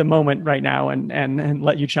the moment right now and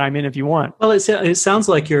let you chime in if you want. Well, it sounds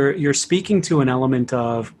like you're speaking to an element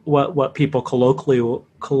of what people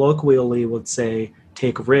colloquially would say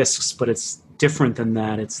take risks, but it's different than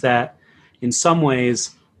that. It's that in some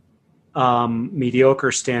ways,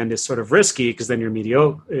 mediocre stand is sort of risky because then you're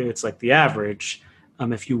mediocre. It's like the average.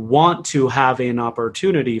 If you want to have an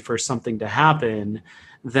opportunity for something to happen,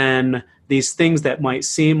 then these things that might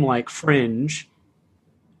seem like fringe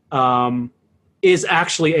is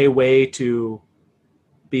actually a way to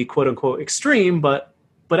be quote unquote extreme, but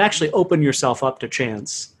actually open yourself up to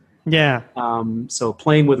chance. Yeah. So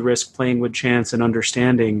playing with risk, playing with chance, and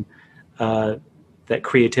understanding that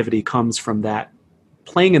creativity comes from that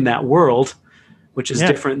playing in that world, which is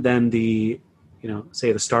different than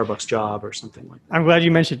say the Starbucks job or something like that. I'm glad you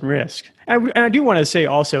mentioned risk. And I do want to say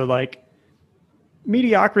also, like,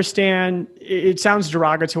 mediocristan, it sounds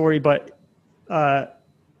derogatory, but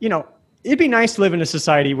it'd be nice to live in a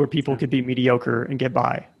society where people could be mediocre and get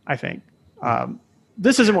by, I think.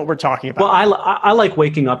 This isn't what we're talking about. Well, I like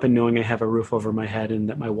waking up and knowing I have a roof over my head and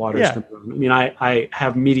that my water's going to run. I mean, I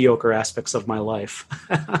have mediocre aspects of my life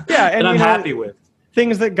and I'm happy with.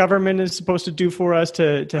 Things that government is supposed to do for us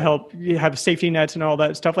to help you have safety nets and all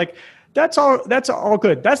that stuff. Like, that's all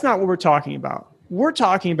good. That's not what we're talking about. We're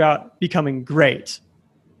talking about becoming great,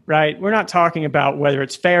 right? We're not talking about whether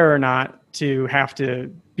it's fair or not to have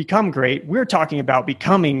to become great. We're talking about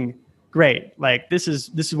becoming great. Like, this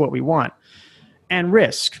is what we want. And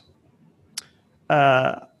risk.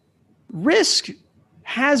 Risk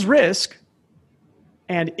has risk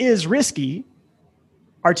and is risky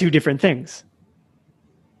are two different things.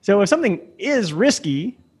 So if something is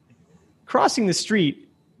risky, crossing the street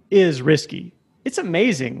is risky. It's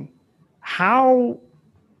amazing how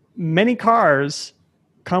many cars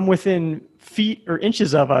come within feet or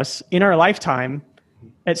inches of us in our lifetime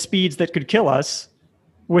at speeds that could kill us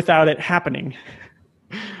without it happening.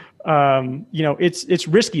 It's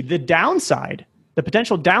risky. The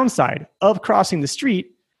potential downside of crossing the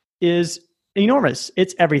street is enormous.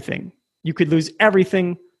 It's everything. You could lose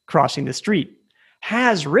everything crossing the street.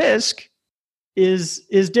 Has risk is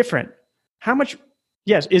different. How much?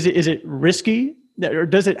 Yes. Is it risky, or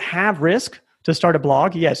does it have risk to start a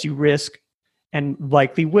blog? Yes, you risk and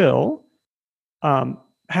likely will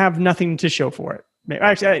have nothing to show for it.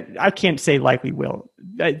 Actually, I can't say likely will.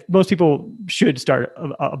 Most people should start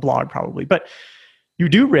a blog probably, but you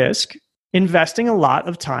do risk investing a lot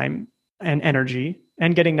of time and energy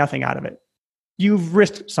and getting nothing out of it. You've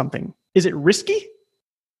risked something. Is it risky?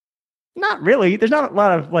 Not really. There's not a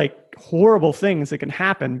lot of horrible things that can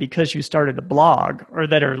happen because you started a blog or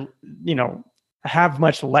that are, have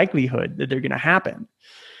much likelihood that they're going to happen.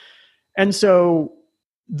 And so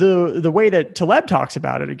the way that Taleb talks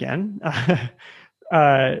about it again,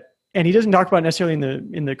 and he doesn't talk about it necessarily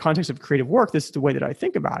in the context of creative work, this is the way that I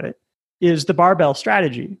think about it, is the barbell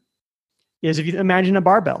strategy. Is if you imagine a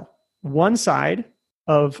barbell, one side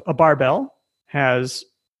of a barbell has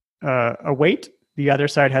a weight, the other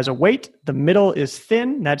side has a weight, the middle is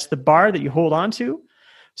thin, that's the bar that you hold on to.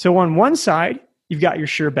 So on one side, you've got your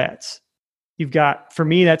sure bets. You've got, for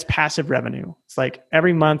me, that's passive revenue. It's like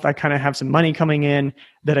every month I kind of have some money coming in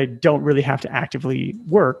that I don't really have to actively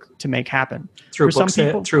work to make happen. Through book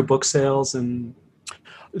sales and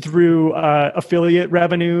through affiliate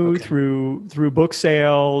revenue, through book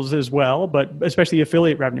sales as well, but especially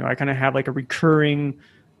affiliate revenue. I kind of have like a recurring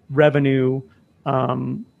revenue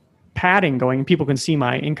padding going. People can see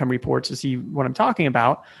my income reports to see what I'm talking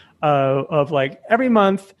about. Of like every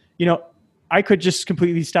month, I could just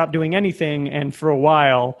completely stop doing anything, and for a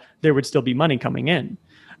while there would still be money coming in.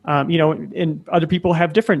 And other people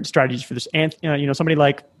have different strategies for this. And somebody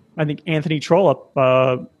like, I think, Anthony Trollope,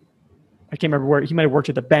 I can't remember where he might have worked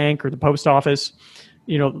at the bank or the post office.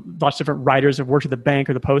 Lots of different writers have worked at the bank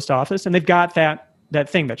or the post office, and they've got that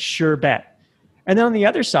thing, that sure bet. And then on the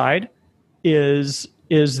other side is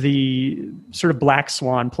the sort of black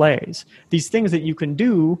swan plays. These things that you can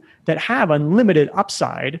do that have unlimited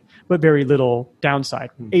upside, but very little downside,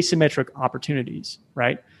 asymmetric opportunities,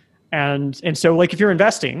 right? And so, like, if you're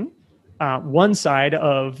investing, one side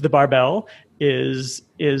of the barbell is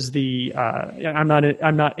the I'm not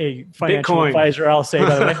a financial Bitcoin advisor, I'll say,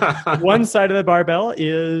 by the way. One side of the barbell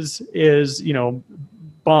is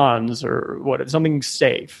bonds or something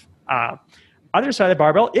safe. Other side of the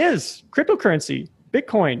barbell is cryptocurrency,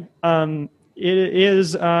 Bitcoin. It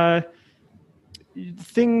is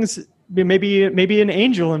things, maybe an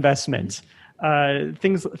angel investment,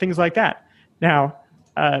 things like that. Now,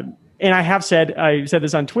 and I said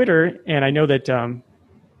this on Twitter, and I know that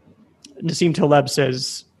Nassim Taleb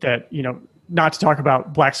says that, not to talk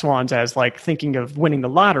about black swans as like thinking of winning the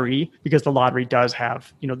lottery, because the lottery does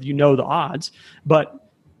have, the odds. But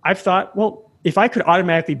I've thought, well, if I could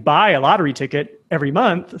automatically buy a lottery ticket every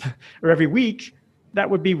month or every week, that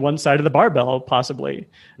would be one side of the barbell, possibly.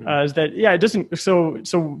 Is that, it doesn't, so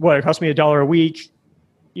what, it costs me $1 a week,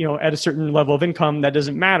 at a certain level of income, that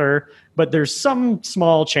doesn't matter, but there's some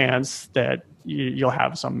small chance that you'll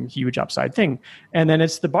have some huge upside thing. And then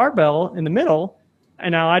it's the barbell in the middle.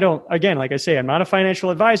 And now like I say, I'm not a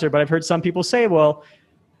financial advisor, but I've heard some people say, well,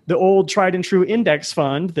 the old tried and true index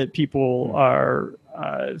fund that people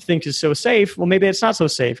think is so safe, well, maybe it's not so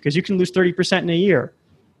safe because you can lose 30% in a year.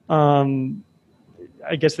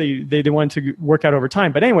 I guess they want to work out over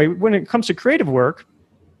time. But anyway, when it comes to creative work,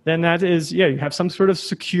 then that is, you have some sort of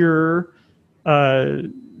secure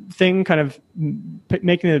thing, kind of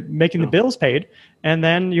making the bills paid. And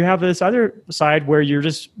then you have this other side where you're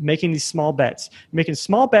just making these small bets,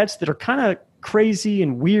 that are kind of crazy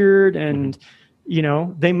and weird. And,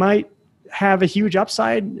 they might have a huge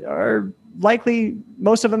upside, or likely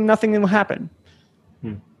most of them, nothing will happen.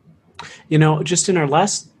 Just in our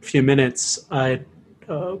last few minutes, I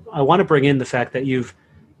want to bring in the fact that you've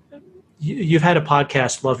had a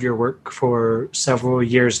podcast, Love Your Work, for several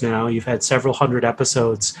years now. You've had several hundred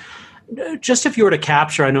episodes. Just if you were to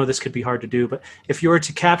capture, I know this could be hard to do, but if you were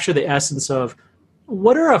to capture the essence of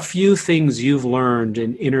what are a few things you've learned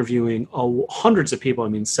in interviewing hundreds of people? I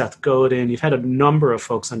mean, Seth Godin, you've had a number of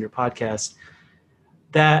folks on your podcast.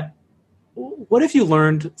 What have you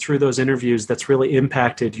learned through those interviews that's really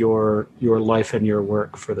impacted your life and your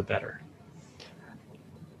work for the better?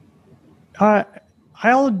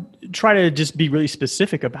 I'll try to just be really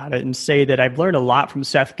specific about it and say that I've learned a lot from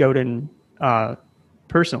Seth Godin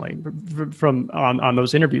personally from on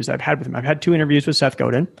those interviews I've had with him. I've had 2 interviews with Seth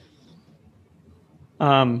Godin.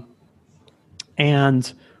 And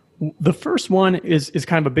the first one is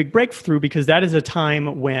kind of a big breakthrough, because that is a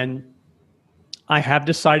time when I have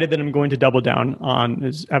decided that I'm going to double down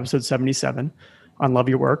on episode 77 on Love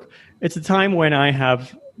Your Work. It's a time when I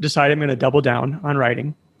have decided I'm going to double down on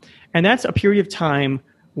writing. And that's a period of time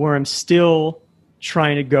where I'm still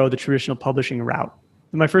trying to go the traditional publishing route.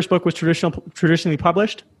 My first book was traditionally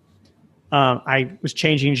published. I was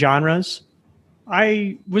changing genres.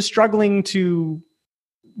 I was struggling to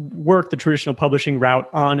work the traditional publishing route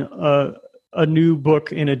on a new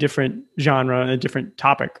book in a different genre and a different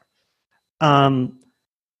topic. And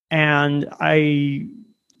I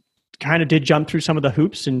kind of did jump through some of the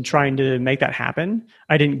hoops in trying to make that happen.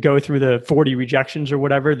 I didn't go through the 40 rejections or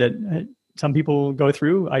whatever that some people go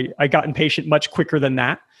through. I got impatient much quicker than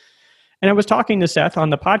that. And I was talking to Seth on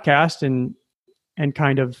the podcast and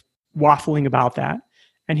kind of waffling about that.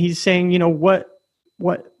 And he's saying,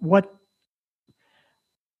 what's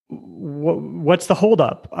the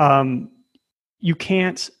holdup? You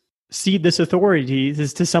can't cede this authority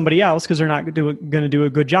to somebody else because they're not going to do a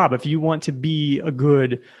good job. If you want to be a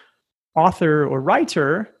good author or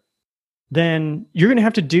writer, then you're going to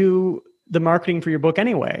have to do the marketing for your book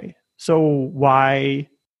anyway. So why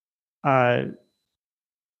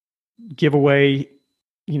give away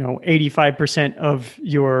 85% of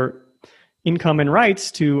your income and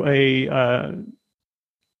rights to a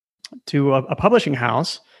publishing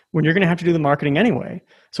house when you're going to have to do the marketing anyway?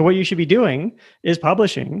 So what you should be doing is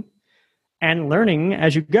publishing and learning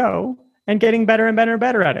as you go and getting better and better and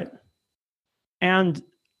better at it. And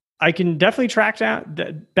I can definitely track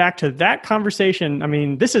that back to that conversation. I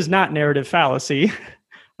mean, this is not narrative fallacy.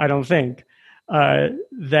 I don't think.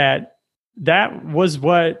 That was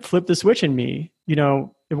what flipped the switch in me.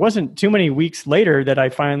 It wasn't too many weeks later that I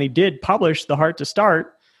finally did publish The Heart to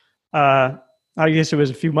Start. I guess it was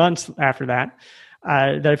a few months after that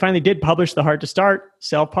I finally did publish The Heart to Start,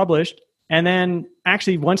 self-published. And then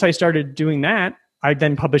actually, once I started doing that, I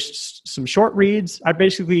then published some short reads. I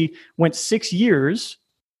basically went 6 years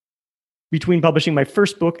between publishing my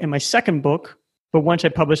first book and my second book. But once I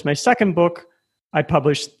published my second book, I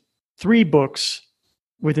published 3 books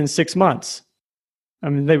within 6 months. I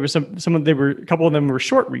mean, a couple of them were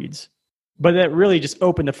short reads, but that really just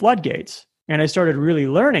opened the floodgates. And I started really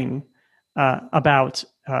learning about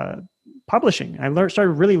publishing.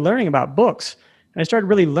 Started really learning about books. And I started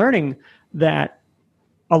really learning that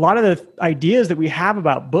a lot of the ideas that we have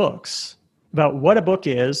about books, about what a book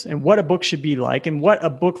is and what a book should be like and what a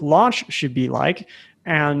book launch should be like,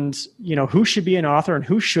 and who should be an author and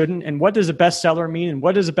who shouldn't, and what does a bestseller mean and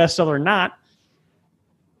what does a bestseller not,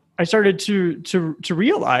 I started to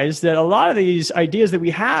realize that a lot of these ideas that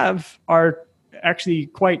we have are actually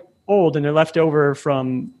quite old, and they're left over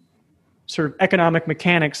from sort of economic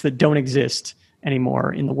mechanics that don't exist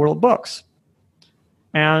anymore in the world of books.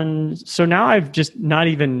 And so now I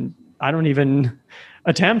don't even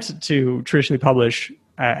attempt to traditionally publish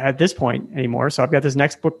at this point anymore. So I've got this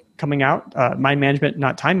next book coming out, Mind Management,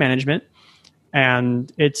 Not Time Management.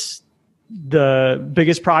 And it's the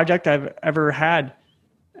biggest project I've ever had.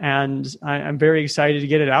 And I'm very excited to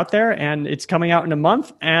get it out there. And it's coming out in a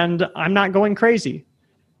month. And I'm not going crazy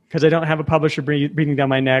because I don't have a publisher breathing down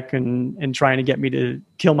my neck and trying to get me to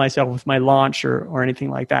kill myself with my launch or anything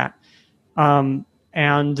like that.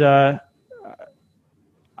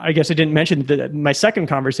 I guess I didn't mention that my second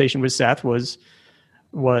conversation with Seth was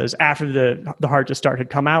after the Heart to Start had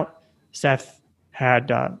come out. Seth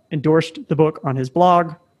had endorsed the book on his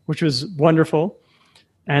blog, which was wonderful.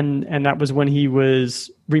 And that was when he was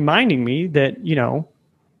reminding me that, you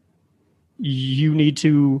need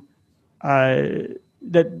to,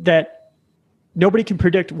 that nobody can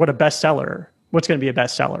predict what's going to be a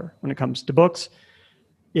bestseller when it comes to books.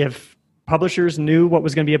 If publishers knew what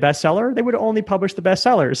was going to be a bestseller, they would only publish the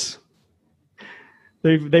bestsellers.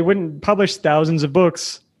 They wouldn't publish thousands of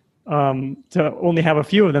books to only have a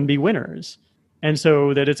few of them be winners. And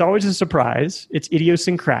so that it's always a surprise. It's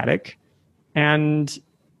idiosyncratic. And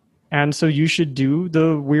so you should do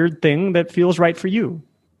the weird thing that feels right for you.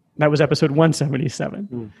 That was episode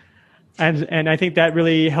 177. And I think that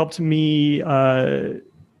really helped me, that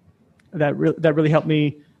really helped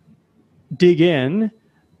me dig in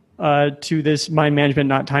to this Mind Management,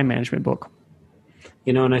 Not Time Management book.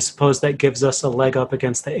 And I suppose that gives us a leg up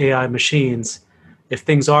against the AI machines. If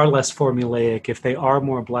things are less formulaic, if they are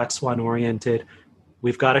more black swan oriented,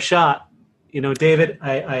 we've got a shot. David,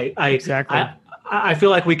 Exactly. I feel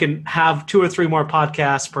like we can have 2 or 3 more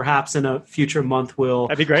podcasts. Perhaps in a future month, we'll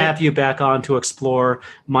have you back on to explore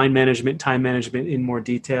mind management, time management in more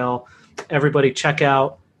detail. Everybody check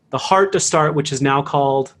out The Heart to Start, which is now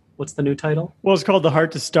called, what's the new title? Well, it's called The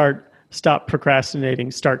Heart to Start, Stop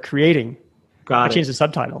Procrastinating, Start Creating. I changed the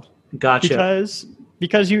subtitle. Gotcha.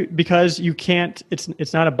 Because you can't,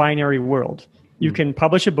 it's not a binary world. You can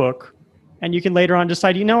publish a book and you can later on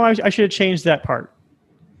decide, I should have changed that part.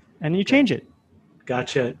 And you change it.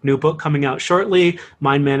 Gotcha. New book coming out shortly,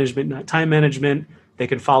 Mind Management, Not Time Management. They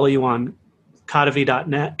can follow you on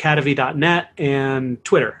Kadavy.net and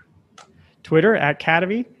Twitter. Twitter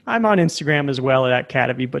 @Kadavy. I'm on Instagram as well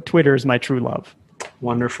 @Kadavy, but Twitter is my true love.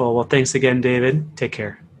 Wonderful. Well, thanks again, David. Take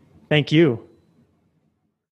care. Thank you.